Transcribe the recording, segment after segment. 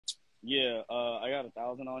Yeah, I got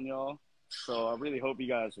 1,000 on y'all, so I really hope you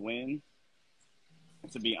guys win.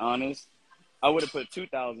 To be honest, I would have put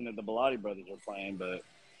 2,000 if the Beloti brothers were playing, but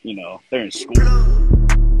you know they're in school.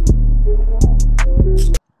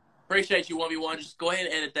 Appreciate you 1v1. Just go ahead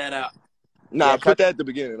and edit that out. Nah, put that at the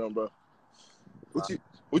beginning, bro. What you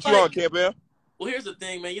on, camwilderr? Well, here's the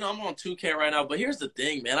thing, man. You know, I'm on 2K right now, but here's the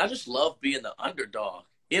thing, man. I just love being the underdog.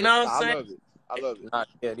 You know what I'm saying? I love it.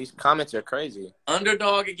 Yeah, these comments are crazy.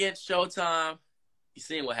 Underdog against Showtime. You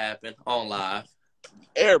seen what happened on live.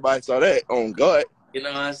 Everybody saw that on gut. You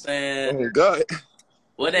know what I'm saying? On gut.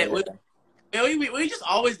 We just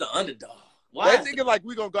always the underdog. Why? They're thinking like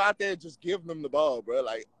we gonna go out there and just give them the ball, bro.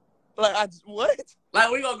 Like what? Like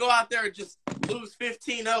we gonna go out there and just lose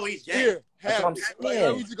 15-0 each game. Here, have it.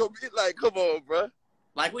 Like, we just gonna be like, come on, bro.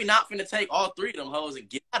 Like we not finna take all 3 of them hoes and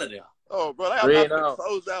get out of there. Oh, bro, like, I'm not finna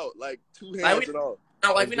close out like 2 hands and all.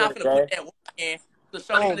 No, like we not finna put that one hand to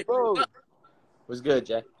show these niggas. What's good,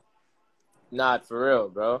 Jay? Nah, for real,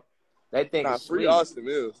 bro. They think it's free Austin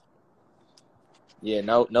Mills. Yeah,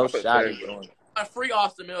 no shot. Free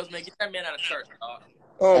Austin Mills, man. Get that man out of church, dog.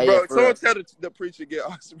 Oh, hey, bro, someone tell the preacher get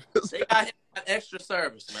Austin Mills. They got him extra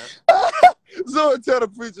service, man. Someone tell the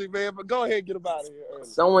preacher, man, but go ahead and get him out of here early.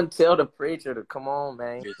 Someone tell the preacher to come on,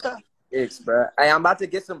 man. Bro. Hey, I'm about to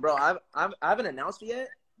get some, bro. I haven't announced it yet,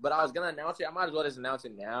 but I was gonna announce it. I might as well just announce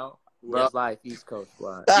it now. BallisLife East Coast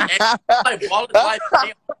squad. BallisLife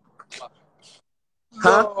K.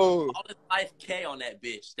 Huh? BallisLife K on that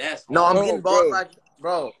bitch. That's no, I'm getting BallisLife.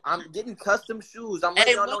 Bro, I'm getting custom shoes. I'm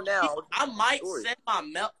letting y'all know now. I might send I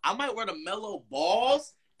might wear the mellow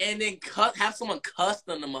balls and then have someone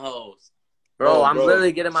custom them hoes. Bro, I'm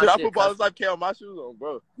literally getting my shit. Should I put BallisLife K on my shoes on,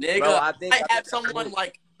 bro? Nigga, bro, I have someone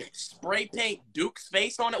like spray paint Duke's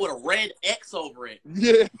face on it with a red X over it.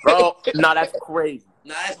 Yeah. Bro, no, that's crazy.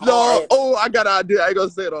 Nah, that's hard. Oh, I got an idea. I ain't gonna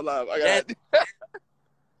say it on live. I got an idea.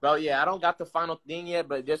 Bro, yeah, I don't got the final thing yet,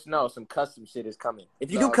 but just know some custom shit is coming. If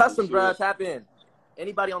you do custom, bro, tap in.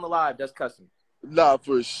 Anybody on the live does custom. Nah,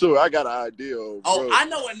 for sure. I got an idea. Bro. Oh, I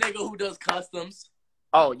know a nigga who does customs.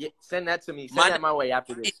 Oh, yeah. Send that to me. Send that my way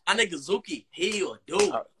after this. My nigga Zuki, he will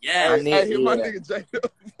do. Yeah. My nigga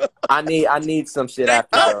J-Dub. I need some shit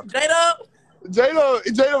after, bro.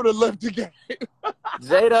 J-Dub done left the game.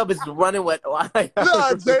 J-Dub is running with... Nah,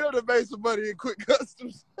 J-Dub done made some money in quick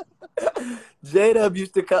customs. J-Dub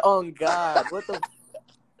used to cut... Oh, God. What the...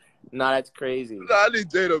 Nah, that's crazy. Nah, I need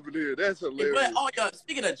J-Dub in here. That's hilarious. But,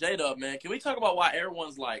 speaking of J-Dub, man, can we talk about why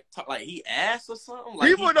everyone's like he ass or something? Like,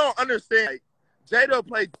 people don't understand. Like, J-Dub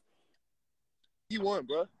played. He won,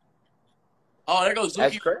 bro. Oh, there goes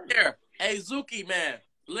Zuki there. Hey, Zuki, man,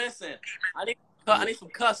 listen. I need some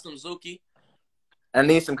customs, Zuki. I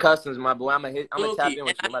need some customs, my boy. I'm gonna tap in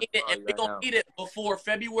with you. And we're gonna need it before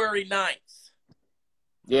February 9th.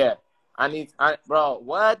 Yeah, bro.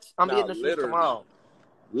 What? I'm getting the shoes tomorrow.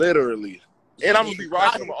 Literally. And I'm going to be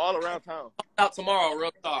rocking them all around town. Out tomorrow,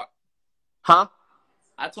 real talk. Huh?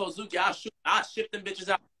 I told Zuki I'll ship them bitches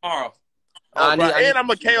out tomorrow. I'm going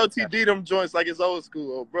to KOTD them joints like it's old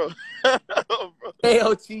school, bro.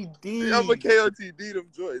 KOTD. I'm going to KOTD them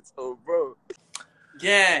joints, bro.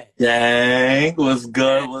 Yeah. Gang. What's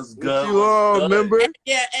good? What's good? You all remember?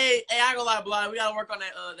 Yeah, hey, I ain't gonna lie, Blind. We gotta work on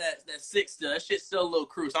that 6 still. That shit's still a little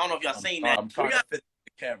cruise. I don't know if y'all seen that. I'm trying to fit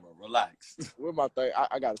the camera. Relax. Where's my thing?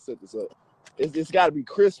 I gotta set this up. It's gotta be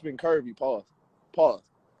crisp and curvy. Pause.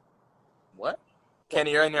 What?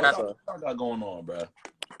 Kenny, you're in there. What y'all got going on, bro?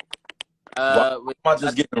 Am I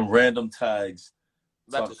just getting random tags?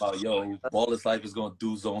 Talk about, yo, BallisLife is gonna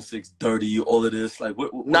do zone 6 dirty, all of this. Like,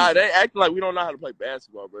 what nah, they acting like we don't know how to play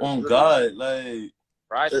basketball, bro. Oh, God, like,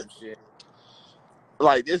 right, some shit.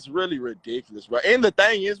 Like, it's really ridiculous, bro. And the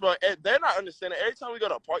thing is, bro, they're not understanding. Every time we go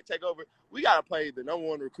to a park takeover, we gotta play the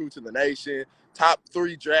 #1 recruits in the nation, top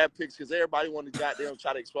 3 draft picks, because everybody want to goddamn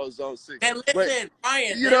try to expose zone 6. And listen,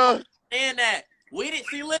 Ryan, you know, understand that we didn't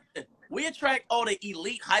see. Listen, we attract all the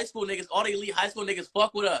elite high school niggas. All the elite high school niggas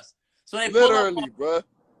fuck with us. So they literally, bro.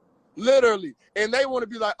 Literally. And they want to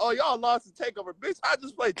be like, oh, y'all lost the takeover. Bitch, I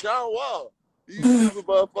just played John Wall. You stupid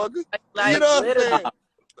motherfuckers. Like, you know what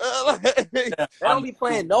I'm saying? They don't be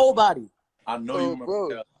playing nobody. I know you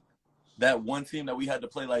remember that one team that we had to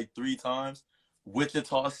play like 3 times.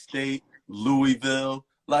 Wichita State, Louisville.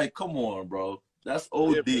 Like, come on, bro. That's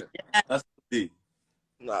OD. That's OD.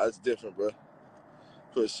 Nah, it's different, bro.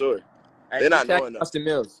 For sure. They're not knowing that. Austin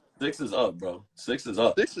Mills. 6 is up, bro. 6 is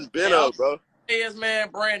up. 6 has been up, bro. Yes,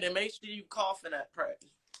 man, Brandon. Make sure you cough in that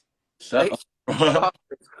practice. Shut up, bro.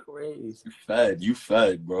 It's crazy. You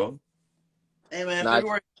fed, bro. Hey, man,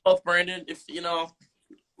 February 12th, Brandon. If you know,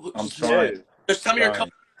 I'm trying. Just tell me your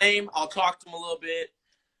company name. I'll talk to him a little bit.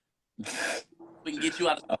 We can get you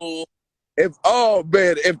out of school. If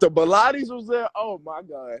the Belotis was there, oh my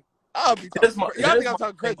God, I'll be talking. Y'all think I'm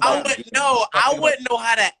talking crazy? I wouldn't know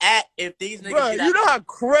how to act if these niggas. Bro, you know how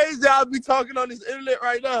crazy I'll be talking on this internet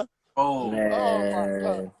right now. Oh, Man. Oh my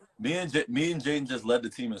God. Me and Jaden just led the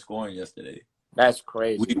team in scoring yesterday. That's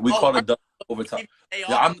crazy. We caught a double overtime. Hey,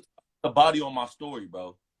 Yeah, I'm the body on my story,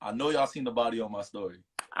 bro. I know y'all seen the body on my story.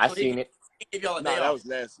 I seen it. Give y'all a day Nah, that off. was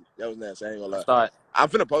nasty. That was nasty. I ain't gonna lie. Thought I'm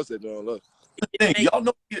finna post it, John. Look. Y'all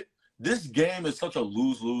know this game is such a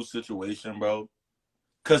lose-lose situation, bro.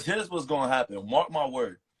 Because here's what's gonna happen. Mark my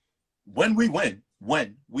word. When we win,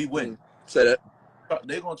 Say that.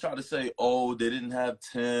 they're gonna try to say, oh, they didn't have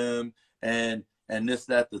Tim and this,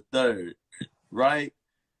 that, the third, right?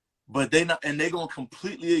 But they're gonna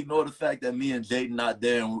completely ignore the fact that me and Jaden not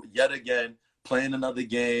there, and yet again playing another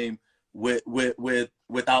game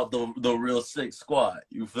without the real six squad.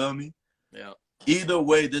 You feel me? Yeah. Either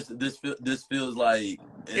way, this feels like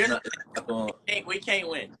it's not gonna, we can't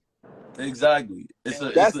win. exactly. That's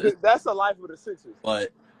the life of the Sixers.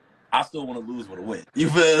 But I still want to lose with a win. You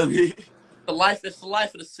feel me? It's the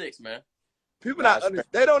life of the six, man. People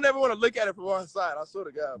they don't ever want to look at it from one side. I swear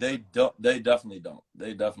to God. They don't. They definitely don't.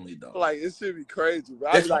 They definitely don't. Like, it should be crazy,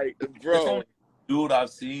 bro. I'm like, bro. It's only dude I've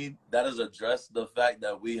seen that has addressed the fact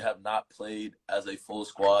that we have not played as a full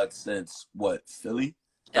squad since what, Philly?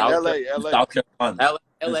 LA. South Carolina.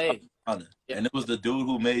 LA. And it was the dude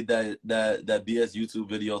who made that BS YouTube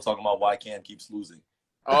video talking about why Cam keeps losing.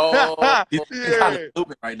 Oh, He's kind of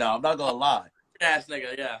stupid right now. I'm not gonna lie. Ass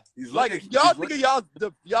nigga, yeah. He's Like, y'all think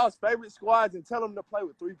of y'all's favorite squads and tell them to play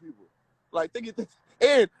with 3 people. Like,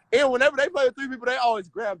 and whenever they play with 3 people, they always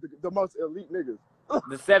grab the most elite niggas.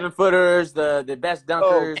 the 7-footers, the best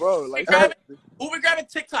dunkers. Oh, bro, like, Who we grabbing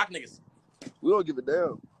TikTok niggas? we don't give a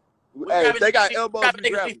damn. We Hey, grabbing if they got niggas- elbows, grabbing we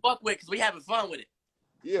niggas grab we them. fuck with because we having fun with it.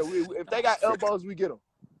 Yeah, if they got elbows, we get them.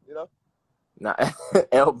 You know? Nah,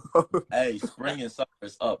 elbow. Hey, spring and summer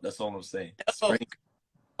is up. That's all I'm saying. Spring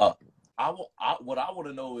up. What I want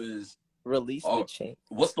to know is Release the chain.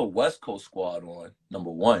 what's the West Coast squad on,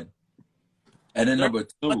 number one, and then number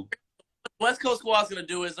two. What West Coast squad's gonna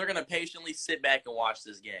do is they're gonna patiently sit back and watch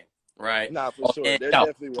this game, right? Nah, for sure. And They're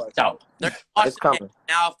definitely watching. Chao. They're gonna watch It's the game. coming.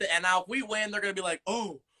 Now if we win, they're gonna be like,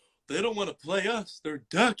 oh, they don't want to play us. They're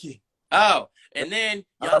ducking. Oh, and then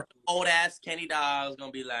y'all old ass Kenny Doll's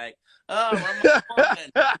gonna be like, oh,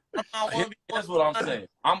 Here's what I'm saying.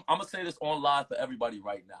 I'm gonna say this on live for everybody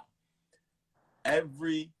right now.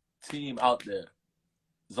 Every team out there,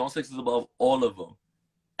 Zone 6 is above all of them.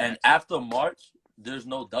 And after March, there's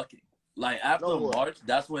no ducking. Like, after March,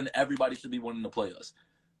 that's when everybody should be wanting to play us.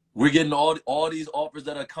 We're getting all these offers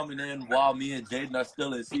that are coming in while me and Jaden are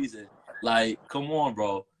still in season. Like, come on,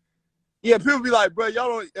 bro. Yeah, people be like, bro,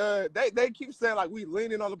 y'all don't. They keep saying like we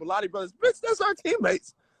leaning on the Beloti brothers. Bitch, that's our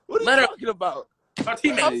teammates. What are you talking about? Our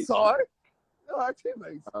teammates. I'm sorry. No, our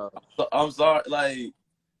teammates. I'm sorry. Like,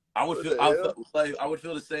 I would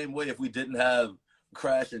feel the same way if we didn't have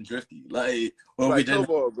Crash and Drifty. Like, or we didn't.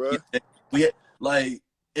 Come on, bro. Like,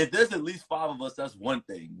 if there's at least 5 of us, that's one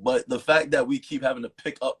thing. But the fact that we keep having to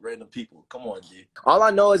pick up random people, come on, G. All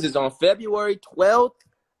I know is on February 12th,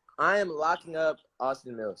 I am locking up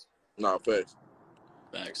Austin Mills. No,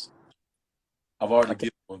 facts. I've already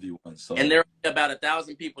given 1v1. So. And there are about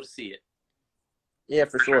 1,000 people to see it. Yeah,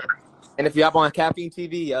 for sure. And if you hop on Caffeine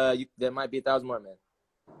TV, there might be 1,000 more, man.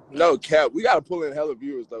 No cap. We gotta pull in hella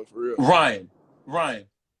viewers though, for real. Ryan,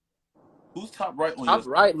 who's top right on Top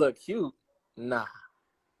right look cute. Nah.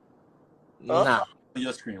 on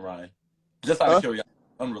your screen, Ryan? Just out of curiosity,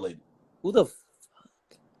 unrelated. Who the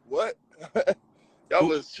What? Y'all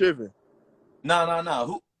was tripping.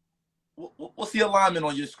 Nah. What's the alignment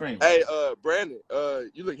on your screen? Hey, Brandon,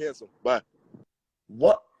 you look handsome. Bye.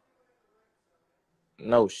 What?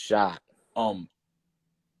 No shot.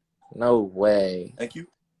 No way. Thank you.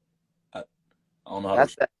 I don't know how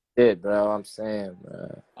That's to it, bro. I'm saying,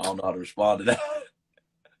 bro. I don't know how to respond to that.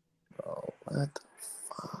 Bro, what the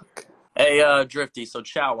fuck? Hey, Drifty, so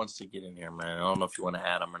Chao wants to get in here, man. I don't know if you want to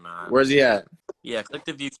add him or not. Where's he at? Yeah, click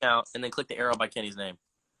the view count and then click the arrow by Kenny's name.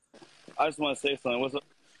 I just want to say something. Look,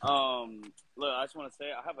 I just want to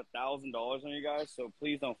say I have $1,000 on you guys, so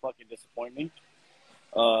please don't fucking disappoint me.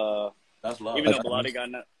 That's love. Even though Beloti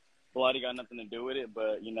got nothing to do with it,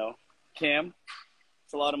 but you know, Cam,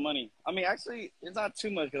 it's a lot of money. I mean, actually, it's not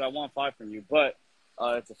too much because I want 5 from you, but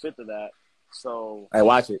it's a fifth of that. So Hey,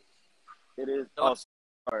 watch it. it is. Oh,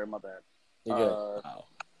 sorry, my bad. You good? Wow.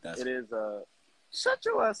 It is. Shut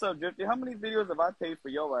your ass up, Drifty. How many videos have I paid for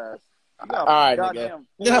your ass? You got All right, goddamn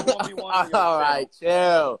nigga. 4 1v1 on your All right,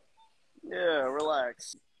 chill. Yeah,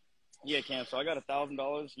 relax. Yeah, Cam. So I got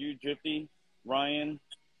 $1,000. You, Drifty, Ryan,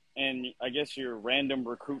 and I guess your random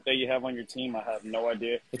recruit that you have on your team. I have no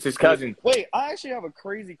idea. It's his cousin. Wait, I actually have a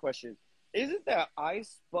crazy question. Isn't that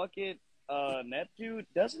Ice Bucket Neptune?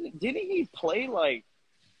 Didn't he play like?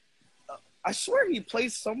 I swear he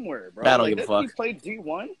plays somewhere, bro. I don't like, give a doesn't fuck. he play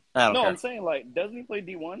D1? I don't No, care. I'm saying like, doesn't he play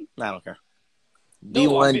D1? I don't care.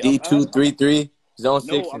 D1, D2, 3-3, zone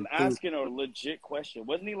 6, No, I'm and 2. asking a legit question.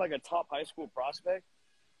 Wasn't he like a top high school prospect?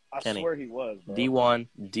 I Kenny. swear he was, bro. D1,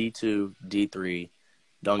 D2, D3.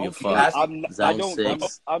 Don't give a Okay, fuck. I don't.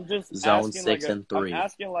 6. I'm just Zone asking 6 like and 3. I'm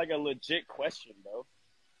asking like a legit question, bro.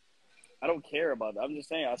 I don't care about that. I'm just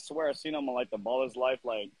saying. I swear I've seen him on like the BallisLife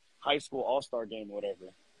like high school all-star game or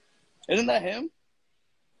whatever. Isn't that him?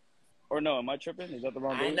 Or no? Am I tripping? Is that the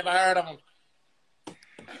wrong I ain't dude? never heard of him.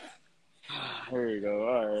 Here we go.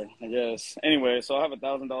 All right, I guess. Anyway, so I have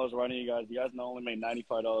 $1,000 writing you guys. You guys know I only made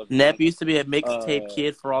 $95. Nep used to be a mixtape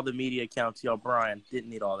kid for all the media accounts. Yo, Brian, didn't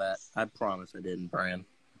need all that. I promise I didn't, Brian.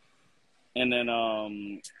 And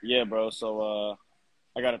then, yeah, bro. So,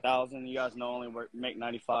 I got 1,000. You guys know I only make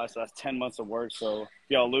 95, so that's 10 months of work. So if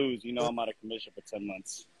y'all lose, you know I'm out of commission for 10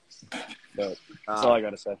 months. But that's all I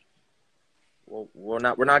gotta say. Well, we're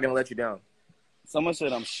not gonna let you down. Someone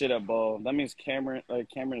said I'm shit at ball. That means Cameron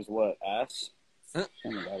is what? Ass?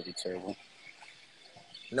 Cameron gotta be terrible.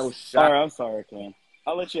 No shot. All right, I'm sorry, Cam.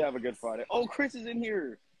 I'll let you have a good Friday. Oh, Chris is in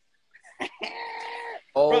here.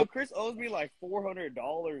 Bro, Chris owes me like $400,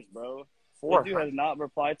 bro. This dude has not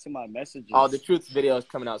replied to my messages. Oh, the Truth video is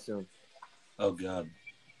coming out soon. Oh, God.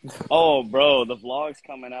 Oh, bro, the vlog's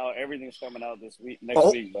coming out. Everything's coming out next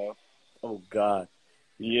week, bro. Oh, God.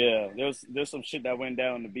 Yeah, there's some shit that went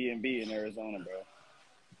down in the B&B in Arizona,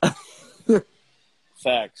 bro.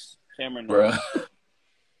 Facts. Cameron. Bro.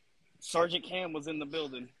 Sergeant Cam was in the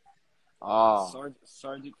building. Oh.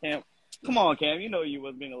 Sergeant Cam. Come on, Cam. You know you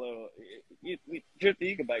was being a little. Drifty,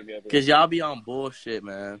 you can back me up. Because y'all be on bullshit,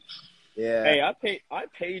 man. Yeah. Hey, I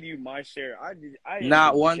paid you my share. I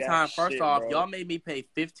Not one time. First shit, off, bro. y'all made me pay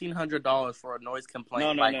 $1,500 for a noise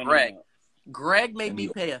complaint No, Greg. No. Greg made me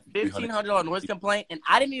pay a $1,500 noise complaint, and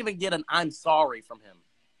I didn't even get an I'm sorry from him.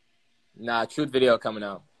 Nah, Truth video coming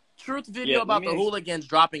out. Truth video about the hooligans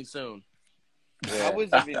dropping soon. Yeah.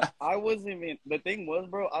 I wasn't even. The thing was,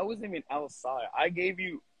 bro, I wasn't even outside. I gave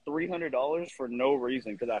you $300 for no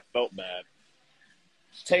reason because I felt bad.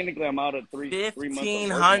 Technically, I'm out of three months.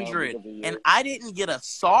 $1,500, and I didn't get a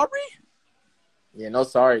sorry. Yeah, no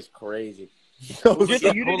sorry is crazy. Drifty,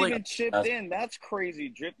 you didn't even chip in. That's crazy,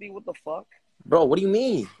 Drifty. What the fuck? Bro, what do you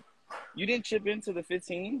mean? You didn't chip into the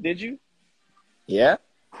 15, did you? Yeah.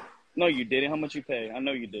 No, you didn't. How much you pay? I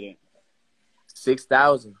know you didn't.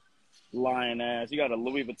 6,000. Lying ass. You got a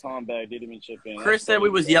Louis Vuitton bag. Didn't even chip in. Chris said we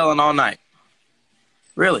was yelling all night.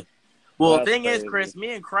 Really? Well, the thing is, crazy. Chris,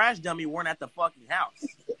 me and Crash Dummy weren't at the fucking house.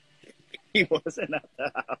 He wasn't at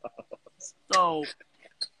the house. So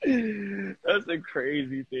that's a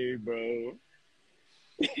crazy thing, bro.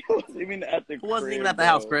 He wasn't even at the. Who wasn't even at the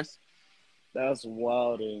house, Chris? That's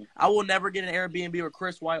wild. I will never get an Airbnb with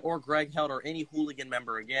Chris White or Greg Held or any hooligan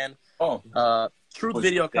member again. Truth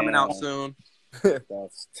video coming out soon.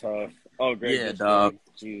 That's tough. Oh, Greg. Yeah, dog.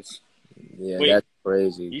 Jeez. Yeah, that's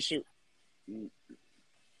crazy. You should.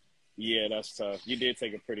 Yeah, that's tough. You did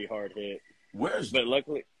take a pretty hard hit. But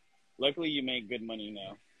luckily you made good money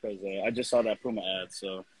now because I just saw that Puma ad.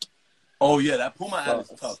 So. Oh yeah, that Puma ad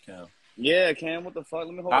is tough, Cam. Yeah, Cam. What the fuck?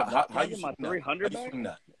 Let me hold up. How you get my 300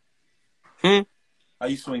 back? How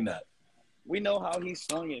you swing that? We know how he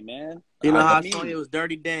swung it, man. You know how I swung it? It was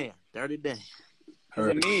Dirty Dan. Dirty Dan.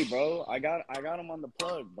 It's me, bro. I got him on the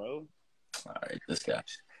plug, bro. All right, this guy.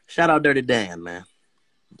 Shout out Dirty Dan, man.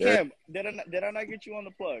 Cam, did I not get you on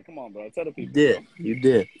the plug? Come on, bro. Tell the people. You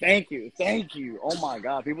did. Thank you. Oh my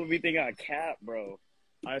God, people be thinking I cap, bro.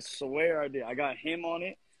 I swear I did. I got him on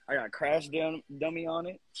it. I got Crash Dummy on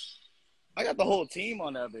it. I got the whole team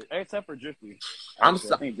on that bit, except for Drifty. I'm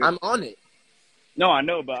on it. No, I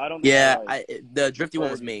know, but I don't. Yeah, the Drifty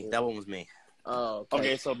one was me. That one was me. Oh,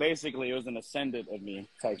 okay. So basically, it was an ascendant of me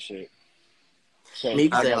type shit. So me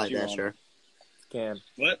can say like that, sure. Cam.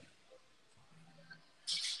 What?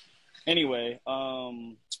 Anyway,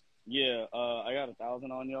 yeah, I got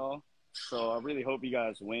 1,000 on y'all, so I really hope you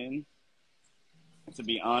guys win. To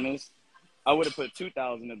be honest, I would have put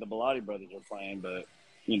 2,000 if the Beloti brothers were playing, but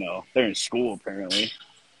you know they're in school apparently.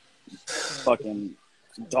 Fucking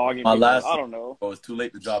dogging. I don't know. Oh, it's too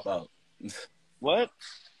late to drop out. What?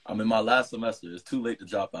 I'm in my last semester. It's too late to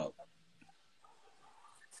drop out.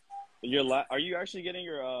 Are you actually getting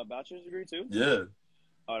your bachelor's degree too? Yeah.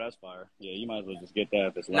 Oh, that's fire. Yeah, you might as well just get that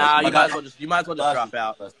if it's Nah, you might as well just drop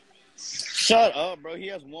out. Shut up, bro. He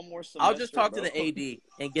has one more semester. I'll just talk bro. to the AD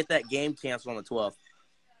and get that game canceled on the 12th.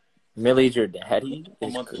 Millie's your daddy?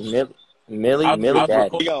 Millie Our daddy.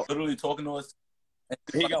 coach is literally talking to us.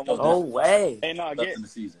 He got No one. way. Hey, no, left get in the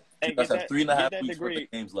season. hey, You guys get have that 3.5 weeks degree. worth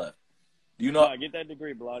of games left. Do you know? No, get that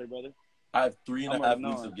degree, Beloti, brother. I have 3.5 I'm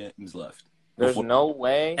weeks of games left. There's no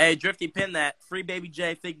way. Hey, Drifty, pin that. Free Baby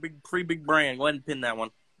J, free big brand. Go ahead and pin that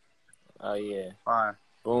one. Oh yeah. All right.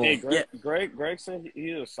 Boom. Hey, Greg said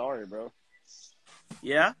he was sorry, bro.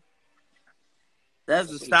 Yeah. That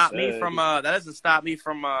doesn't stop me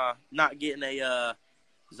from not getting a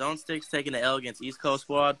zone sticks taking the L against East Coast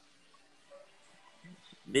squad.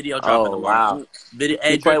 Video dropping tomorrow. Wow. Video.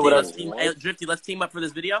 Hey, play with Drifty, let's team up for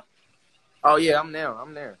this video. Oh yeah, I'm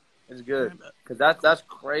there. It's good. Cause that's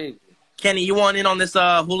crazy. Kenny, you want in on this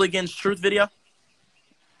hooligans truth video?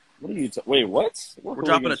 What are you? Wait, what? We're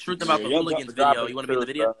dropping a truth about the hooligans video. You want to be in the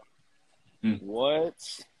video?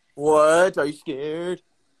 What? Are you scared?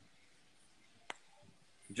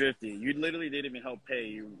 Drifty, you literally didn't even help pay.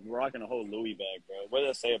 You're rocking a whole Louis bag, bro. What did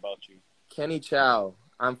that say about you? Kenny Chao.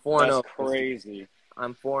 I'm 4-0. That's crazy.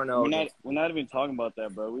 I'm 4-0. We're not even talking about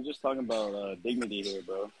that, bro. We're just talking about dignity here,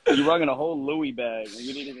 bro. You're rocking a whole Louis bag and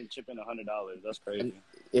you didn't even chip in $100. That's crazy. And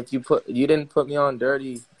if you didn't put me on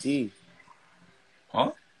Dirty D.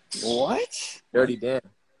 Huh? What? Dirty Dan.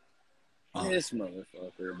 This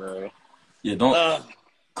motherfucker, bro. Yeah, don't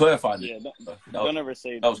clarify that. Yeah, don't ever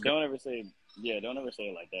say it like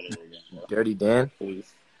that ever again, bro. Dirty Dan.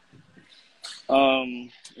 Please.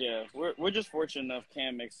 Yeah, we're just fortunate enough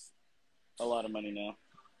Cam makes a lot of money now.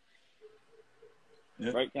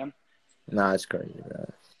 Yeah. Right, Cam? Nah, it's crazy,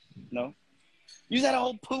 bro. No? You had a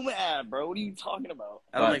whole Puma ad, bro. What are you talking about?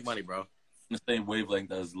 I don't make money, bro. The same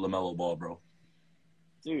wavelength as LaMelo Ball, bro.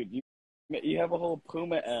 Dude, you have a whole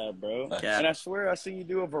Puma ad, bro. Yeah. And I swear I see you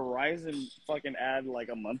do a Verizon fucking ad like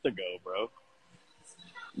a month ago, bro.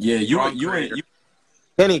 Yeah, you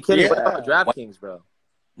Kenny, Yeah. what about DraftKings, bro?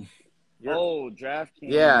 Oh,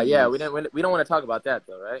 DraftKings. Yeah. We don't want to talk about that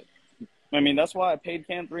though, right? I mean, that's why I paid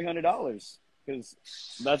Cam $300 because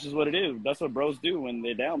that's just what it is. That's what bros do when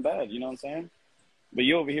they're down bad. You know what I'm saying? But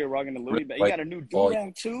you over here rocking the Louis bag. You got a new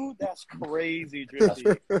do-rag too? That's crazy, Drifty.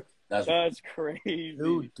 That's crazy.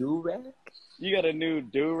 New do-rag? You got a new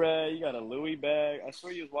do-rag. You got a Louis bag. I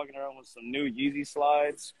swear you was walking around with some new Yeezy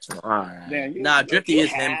slides. All right. Damn, Drifty is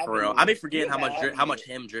him for real. I be forgetting how much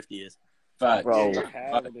him Drifty is. Fact. Bro.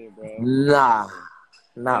 Bro.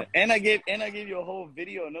 Nah. And I gave you a whole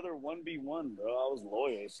video, another 1v1, bro. I was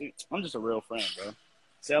loyal. See, I'm just a real friend, bro.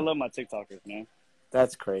 See, I love my TikTokers, man.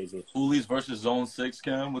 That's crazy. Hoolies versus Zone 6,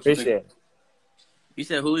 Cam. What you Appreciate think? it. You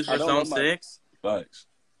said Hoolies versus Zone 6? Facts.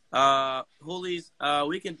 Hoolies,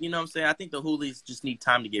 we can, you know what I'm saying? I think the Hoolies just need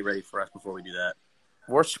time to get ready for us before we do that.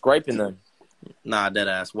 We're scraping them. Nah, dead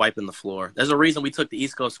ass, wiping the floor. There's a reason we took the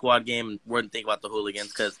East Coast squad game and wouldn't think about the hooligans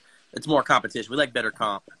because it's more competition. We like better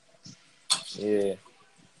comp. Yeah.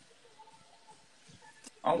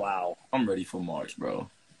 Wow. I'm ready for March, bro.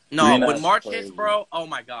 No, when March hits, bro, oh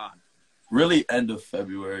my God. Really end of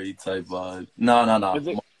February type vibe. No. Is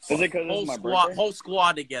it because it's my birthday? Whole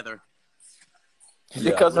squad together. Is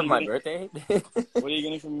it because of my birthday? What are you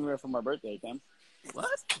getting from me for my birthday, Cam?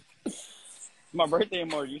 What? My birthday in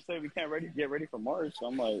March. You say we can't get ready for March. So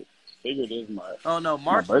I'm like, figured it is my. Oh no,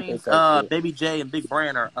 March means Baby J and Big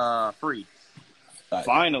Brand are free.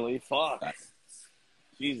 Finally, fuck.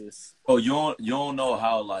 Jesus. Oh, you don't know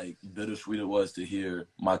how like bittersweet it was to hear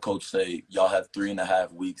my coach say y'all have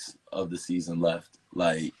 3.5 weeks of the season left.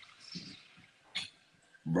 Like,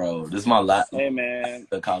 bro, this is my last. Hey man,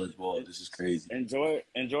 the college ball. This is crazy. Enjoy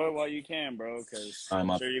it while you can, bro. Because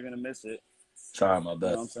I'm sure you're gonna miss it. Trying my best. You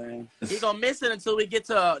know what I'm saying? He's gonna miss it until we get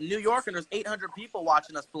to New York and there's 800 people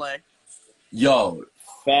watching us play. Yo,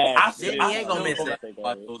 facts. He ain't gonna miss it.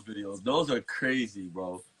 Those videos, those are crazy,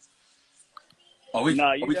 bro. Are we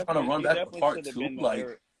trying to run back to part 2?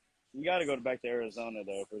 Like, you got to go back to Arizona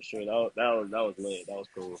though for sure. That was lit. That was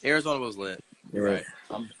cool. Arizona was lit. You're right.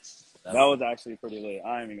 That was actually pretty lit.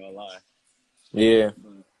 I ain't even gonna lie. Yeah.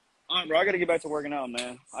 All right, bro. I gotta get back to working out,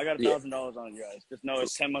 man. I got $1,000 on you guys. Just know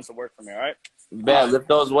it's 10 months of work for me. All right. Lift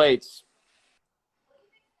those weights.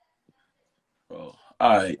 Bro.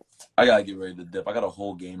 All right. I gotta get ready to dip. I got a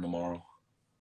whole game tomorrow.